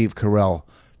Steve Carell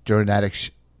during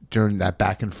that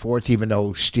back and forth, even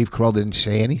though Steve Carell didn't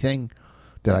say anything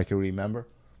that I can remember,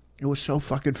 it was so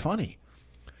fucking funny.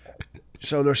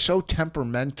 So they're so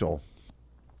temperamental.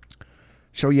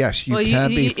 So yes, you can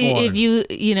be foreign.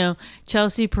 If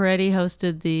Chelsea Peretti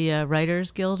hosted the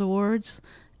Writers Guild Awards,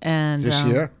 and this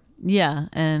year. Yeah,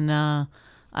 and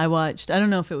I watched. I don't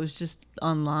know if it was just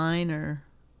online or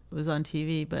it was on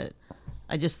TV, but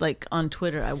I just on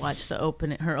Twitter. I watched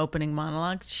her opening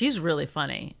monologue. She's really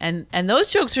funny, and those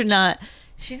jokes are not.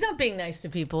 She's not being nice to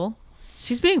people.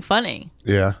 She's being funny.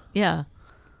 Yeah. Yeah.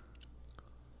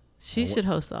 She should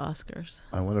host the Oscars.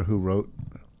 I wonder who wrote.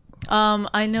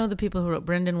 I know the people who wrote.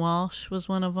 Brendan Walsh was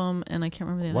one of them, and I can't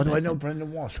remember the other. Why do I guy's know name.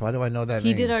 Brendan Walsh? Why do I know that He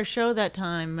name? did our show that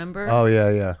time, remember? Oh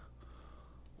yeah.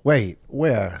 Wait,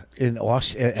 where in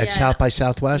Austin at Yeah. South by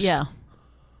Southwest? Yeah.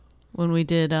 When we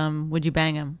did, Would You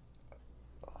Bang Him?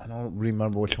 I don't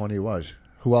remember which one he was.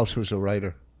 Who else was the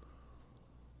writer?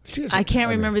 I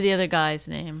can't remember the other guy's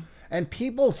name. And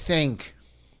people think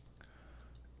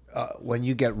when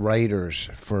you get writers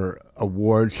for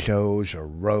award shows or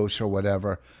roasts or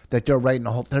whatever, that they're writing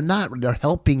the whole. They're not. They're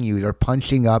helping you. They're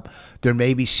punching up. They're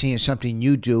maybe seeing something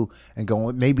you do and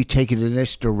going, maybe take it in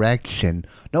this direction.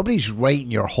 Nobody's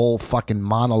writing your whole fucking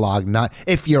monologue. Not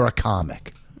if you're a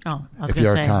comic. Oh, I was If going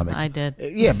you're to a say, comic. I did.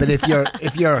 Yeah, but if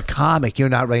you're a comic, you're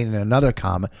not writing another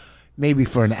comic. Maybe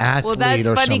for an athlete Well, that's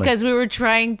or funny something. because we were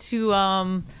trying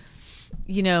to,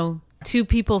 two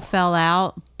people fell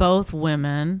out, both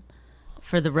women,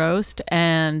 for the roast,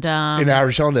 and in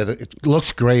Arizona, it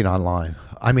looks great online.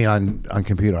 I mean, on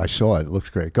computer, I saw it. It looks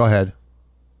great. Go ahead.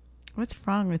 what's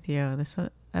wrong with you?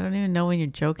 I don't even know when you're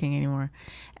joking anymore.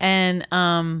 And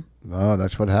No,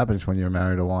 that's what happens when you're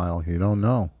married a while. You don't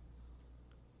know.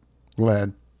 Go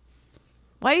ahead.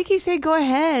 why do you keep saying go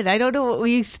ahead? I don't know. Will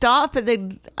you stop and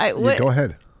then Yeah, go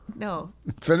ahead. No,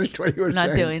 Finish what you were not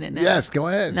saying. doing it now. Yes, go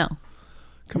ahead. no,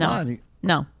 Come no. on.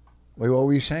 no. Wait, what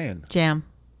were you saying? Jam.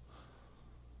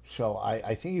 So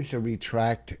I think you should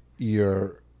retract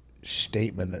your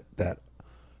statement that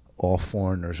all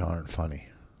foreigners aren't funny.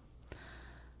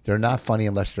 They're not funny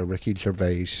unless they're Ricky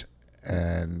Gervais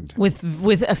and With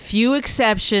a few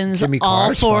exceptions, Jimmy all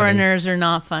Carr's foreigners are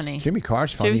not funny. Jimmy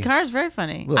Carr's funny. Jimmy Carr's very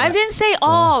funny. Look, I didn't say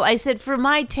all. I said for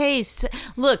my taste.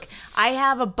 Look, I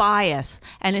have a bias,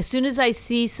 and as soon as I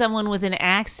see someone with an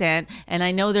accent, and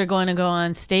I know they're going to go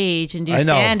on stage and do I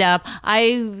know. stand up,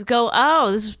 I go,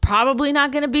 "Oh, this is probably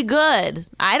not going to be good."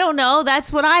 I don't know.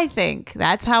 That's what I think.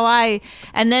 That's how I.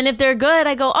 And then if they're good,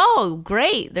 I go, "Oh,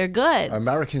 great, they're good."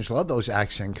 Americans love those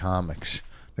accent comics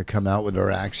that come out with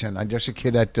their accent. I'm just a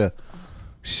kid at the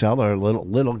cellar,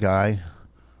 little guy.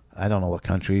 I don't know what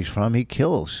country he's from. He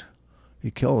kills.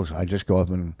 I just go up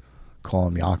and call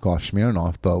him Yakov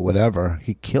Smirnoff, but whatever.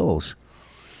 He kills.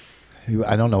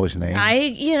 I don't know his name.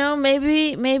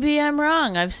 Maybe I'm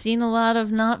wrong. I've seen a lot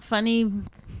of not funny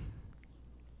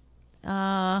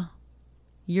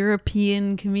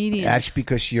European comedians. That's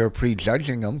because you're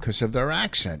prejudging them because of their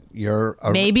accent. You're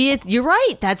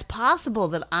right. That's possible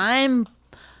that I'm,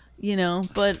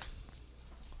 but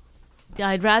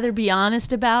I'd rather be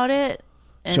honest about it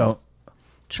and so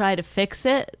try to fix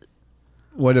it.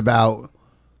 What about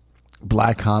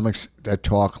black comics that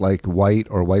talk like white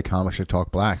or white comics that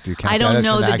talk black? Do you count I that don't as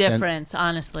know an the accent? difference,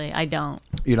 honestly. I don't.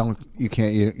 You don't. You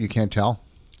can't tell.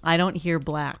 I don't hear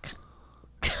black.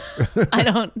 I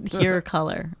don't hear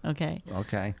color. Okay.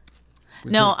 Okay.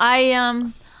 No,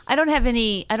 I don't have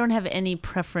any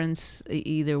preference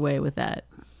either way with that.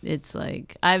 It's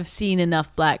like I've seen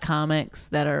enough black comics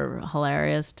that are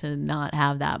hilarious to not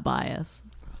have that bias.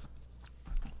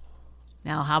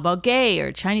 Now, how about gay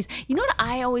or Chinese? You know what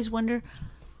I always wonder?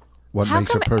 What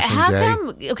makes a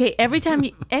person gay? Okay,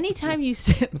 anytime you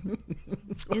sit,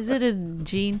 is it a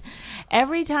gene?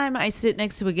 Every time I sit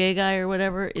next to a gay guy or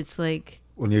whatever, it's like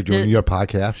When you're doing your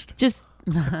podcast? just.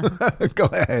 Go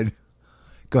ahead.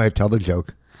 Go ahead. Tell the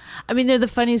joke. I mean, they're the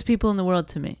funniest people in the world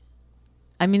to me.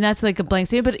 I mean, that's like a blank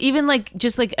statement, but even like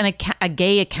just like a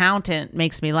gay accountant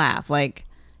makes me laugh. Like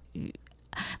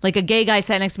a gay guy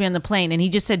sat next to me on the plane and he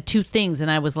just said two things and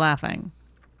I was laughing.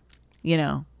 You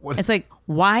know, it's like,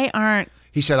 why aren't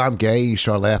He said, "I'm gay." You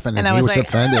start laughing, and I he was was like,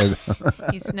 offended.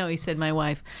 he said my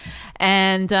wife,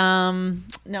 and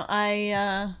no,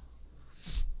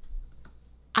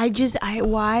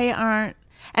 why aren't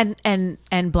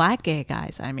and black gay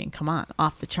guys? I mean, come on,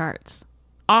 off the charts.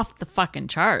 Off the fucking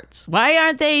charts. Why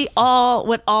aren't they all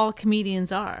what all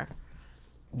comedians are?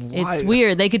 It's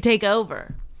weird. They could take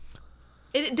over.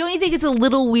 Don't you think it's a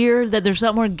little weird that there's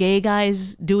not more gay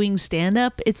guys doing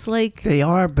stand-up? It's like... They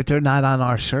are, but they're not on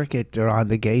our circuit. They're on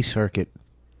the gay circuit.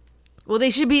 Well, they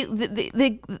should be...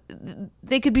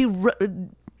 They could be...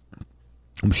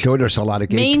 I'm sure there's a lot of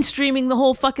gay... Mainstreaming the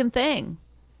whole fucking thing.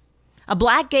 A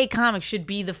black gay comic should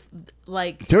be the,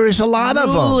 like... There is a lot of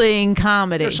them. Ruling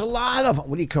comedy. There's a lot of them.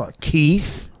 What do you call it?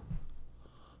 Keith?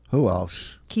 Who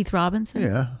else? Keith Robinson?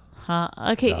 Yeah.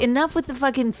 Okay, enough with the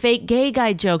fucking fake gay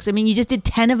guy jokes. I mean, you just did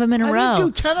 10 of them in a row. I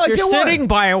didn't do 10. I did one. Sitting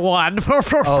by one.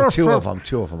 Oh, two of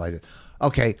them I did.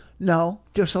 Okay, no,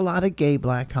 there's a lot of gay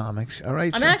black comics. All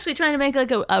right, I'm actually trying to make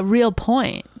like a real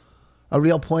point. A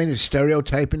real point is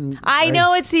stereotyping. I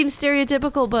know it seems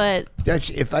stereotypical, but That's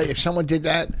if someone did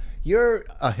that, you're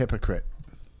a hypocrite.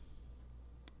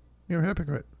 You're a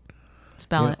hypocrite.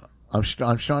 spell it. I'm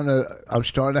starting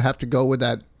to have to go with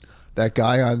that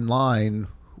guy online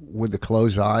with the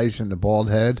closed eyes and the bald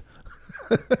head.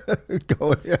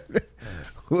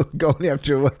 going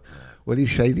after what do you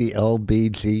say, the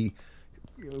LBG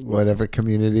whatever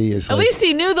community is. At least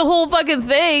he knew the whole fucking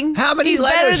thing. How many He's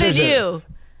letters better is than it? you.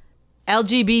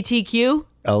 LGBTQ?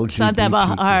 LGBTQ. It's not that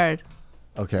hard.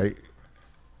 Okay.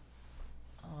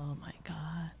 Oh my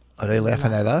God. Are they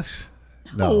laughing at us?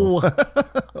 No.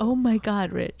 Oh my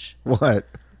God, Rich. What?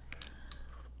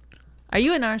 Are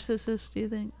you a narcissist, do you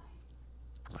think?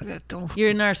 Don't,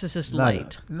 You're a narcissist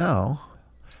light. No.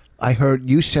 I heard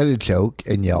you said a joke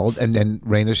and yelled, and then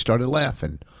Raina started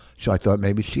laughing. So I thought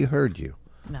maybe she heard you.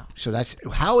 No. So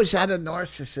how is that a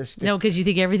narcissistic? No, because you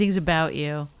think everything's about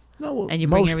you. No, And you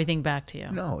bring everything back to you.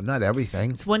 No, not everything.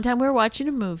 It's one time we were watching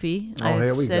a movie.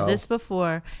 Here we I've said go. this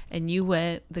before, and you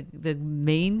went, the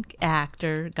main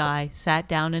actor guy sat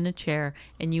down in a chair,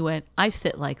 and you went, I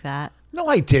sit like that. No,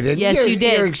 I didn't. Yes, you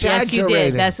did. You're Yes, you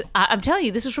exaggerating. did. I'm telling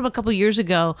you, this is from a couple years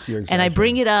ago, You're and I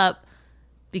bring exaggerating. it up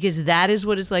because that is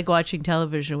what it's like watching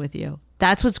television with you.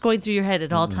 That's what's going through your head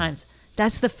at all times.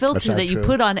 That's the filter not that you true.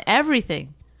 put on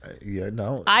everything. Yeah,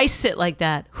 no. I sit like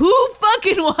that. Who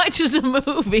fucking watches a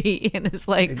movie and is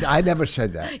like, I never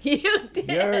said that. you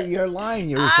did. You're lying.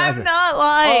 You're I'm exaggerating. not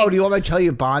lying. Oh, do you want me to tell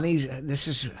you, Bonnie's?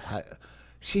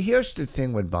 See, here's the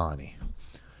thing with Bonnie.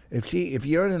 If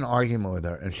you're in an argument with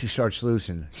her and she starts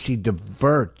losing, she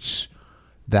diverts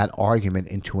that argument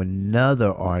into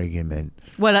another argument.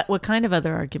 What kind of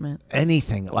other argument?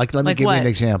 Anything. Like, let me Like give you what? an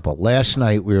example. Last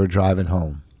night we were driving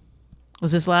home.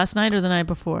 Was this last night or the night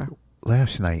before?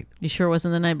 Last night. You sure it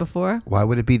wasn't the night before? Why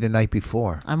would it be the night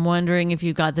before? I'm wondering if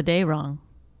you got the day wrong.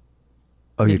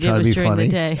 Oh, you're Maybe it trying to was be during the funny?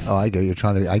 day. Oh, I get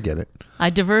it. I get it. I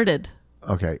diverted,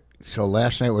 Okay. So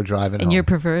last night we're driving and home. you're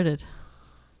perverted.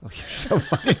 Oh, you're so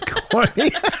fucking corny.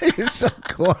 You're so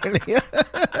corny.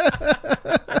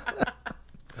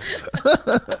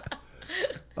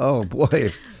 Oh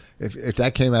boy, if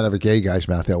that came out of a gay guy's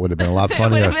mouth, that would have been a lot It would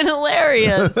funnier. have been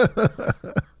hilarious.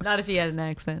 Not if he had an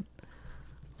accent.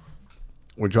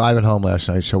 We're driving home last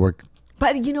night, so we're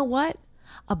But you know what?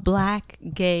 A black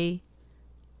gay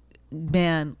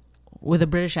man with a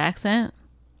British accent,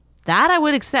 that I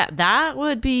would accept. That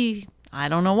would be, I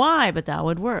don't know why, but that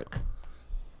would work.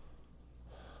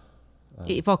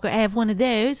 If I could have one of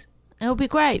those, it would be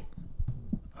great.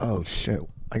 oh shit,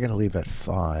 I gotta leave at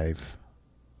 5.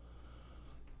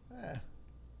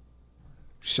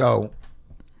 So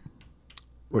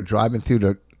we're driving through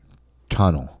the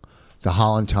tunnel. the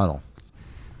Holland Tunnel.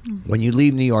 When you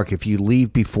leave New York, if you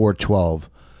leave before 12,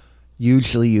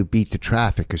 usually you beat the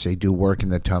traffic because they do work in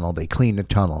the tunnel. They clean the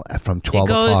tunnel from 12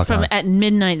 It goes o'clock from on. at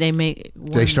midnight.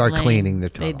 They start cleaning the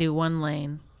tunnel. They do one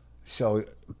lane. So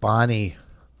Bonnie,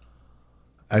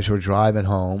 as we're driving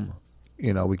home,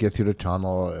 we get through the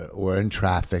tunnel. We're in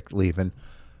traffic leaving.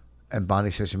 And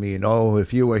Bonnie says to me,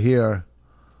 if you were here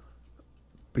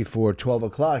before 12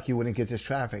 o'clock, you wouldn't get this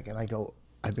traffic. And I go,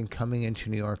 I've been coming into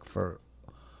New York for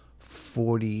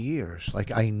 40 years.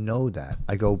 Like, I know that.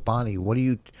 I go, Bonnie, what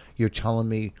are you're telling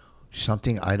me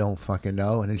something I don't fucking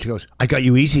know? And then she goes, I got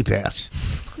you Easy Pass.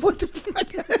 What the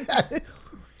fuck?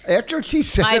 After she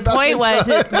said my point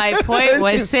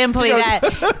was simply that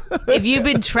if you've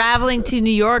been traveling to New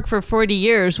York for 40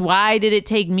 years, why did it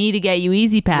take me to get you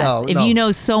Easy Pass if you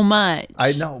know so much?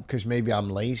 I know, because maybe I'm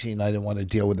lazy and I didn't want to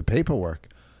deal with the paperwork.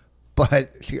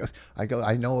 But she goes,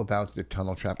 I know about the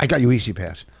tunnel traffic. I got you Easy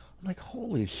Pass. I'm like,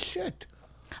 holy shit.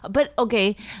 But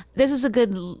okay, this is a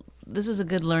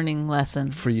good learning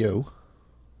lesson For you.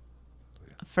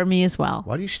 for me as well.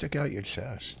 Why do you stick out your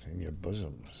chest and your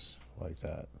bosoms like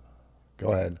that?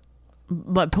 Go ahead.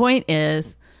 But point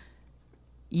is,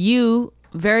 you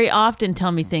very often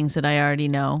tell me things that I already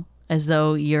know, as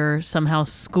though you're somehow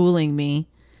schooling me,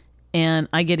 and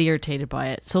I get irritated by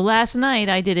it. So last night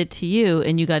I did it to you,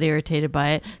 and you got irritated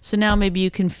by it. So now maybe you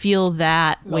can feel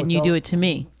that when you do it to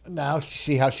me. Now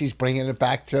see how she's bringing it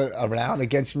back around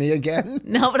against me again?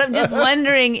 No, but I'm just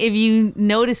wondering if you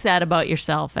notice that about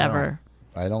yourself ever.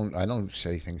 No, I don't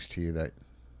say things to you that...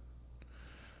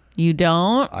 You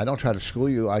don't? I don't try to school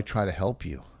you. I try to help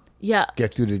you. Yeah.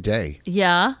 Get through the day.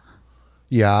 Yeah.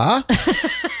 Yeah?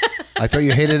 I thought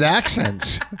you hated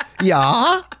accents.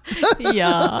 Yeah?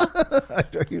 Yeah.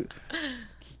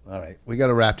 All right. We got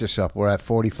to wrap this up. We're at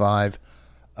 45.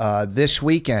 This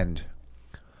weekend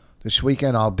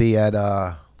I'll be at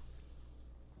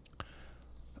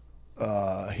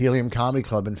Helium Comedy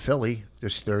Club in Philly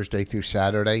this Thursday through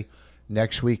Saturday.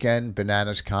 Next weekend,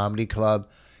 Bananas Comedy Club.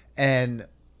 And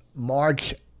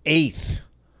March 8th,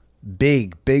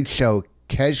 big show,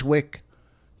 Keswick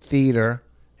Theater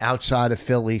outside of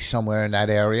Philly, somewhere in that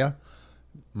area.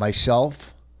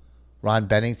 Myself, Ron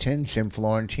Bennington, Jim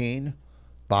Florentine,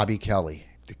 Bobby Kelly.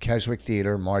 The Keswick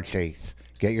Theater, March 8th.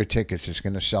 Get your tickets. It's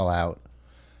going to sell out.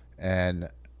 And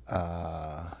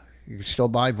you can still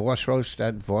buy Voss Roast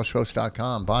at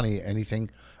vossroast.com. Bonnie, anything?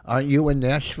 Aren't you in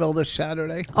Nashville this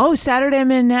Saturday? Oh, Saturday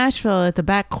I'm in Nashville at the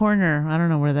back corner. I don't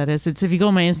know where that is. It's if you go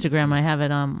on my Instagram, I have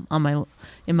it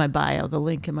in my bio, the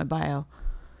link in my bio.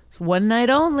 It's one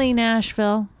night only,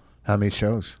 Nashville. How many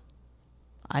shows?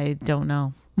 I don't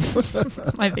know.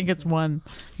 I think it's one,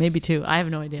 maybe two. I have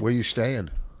no idea. Where are you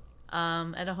staying?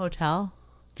 At a hotel.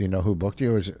 Do you know who booked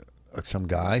you? Is it some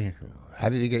guy? How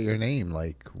did he get your name?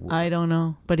 I don't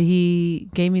know, but he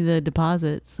gave me the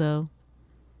deposit, so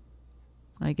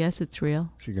I guess it's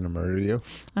real. Is he going to murder you?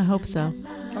 I hope so.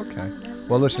 Okay.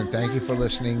 Well, listen, thank you for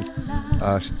listening.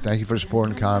 Thank you for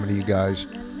supporting comedy, you guys.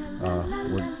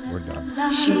 We're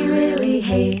done. She really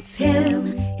hates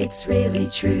him, it's really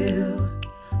true.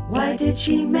 Why did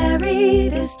she marry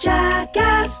this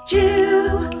jackass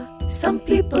Jew? Some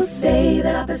people say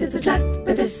that opposites attract,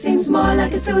 but this seems more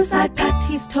like a suicide pact.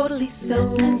 He's totally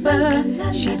sober,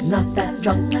 she's not that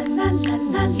drunk.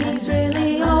 He's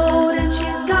really old and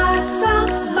she's got some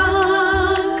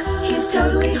spunk. He's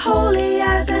totally holy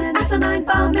as an asinine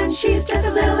bomb, and she's just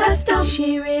a little less dumb.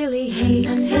 She really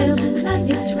hates him,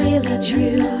 it's really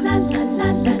true.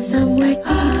 But somewhere deep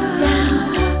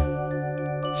down,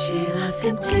 she loves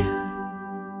him too.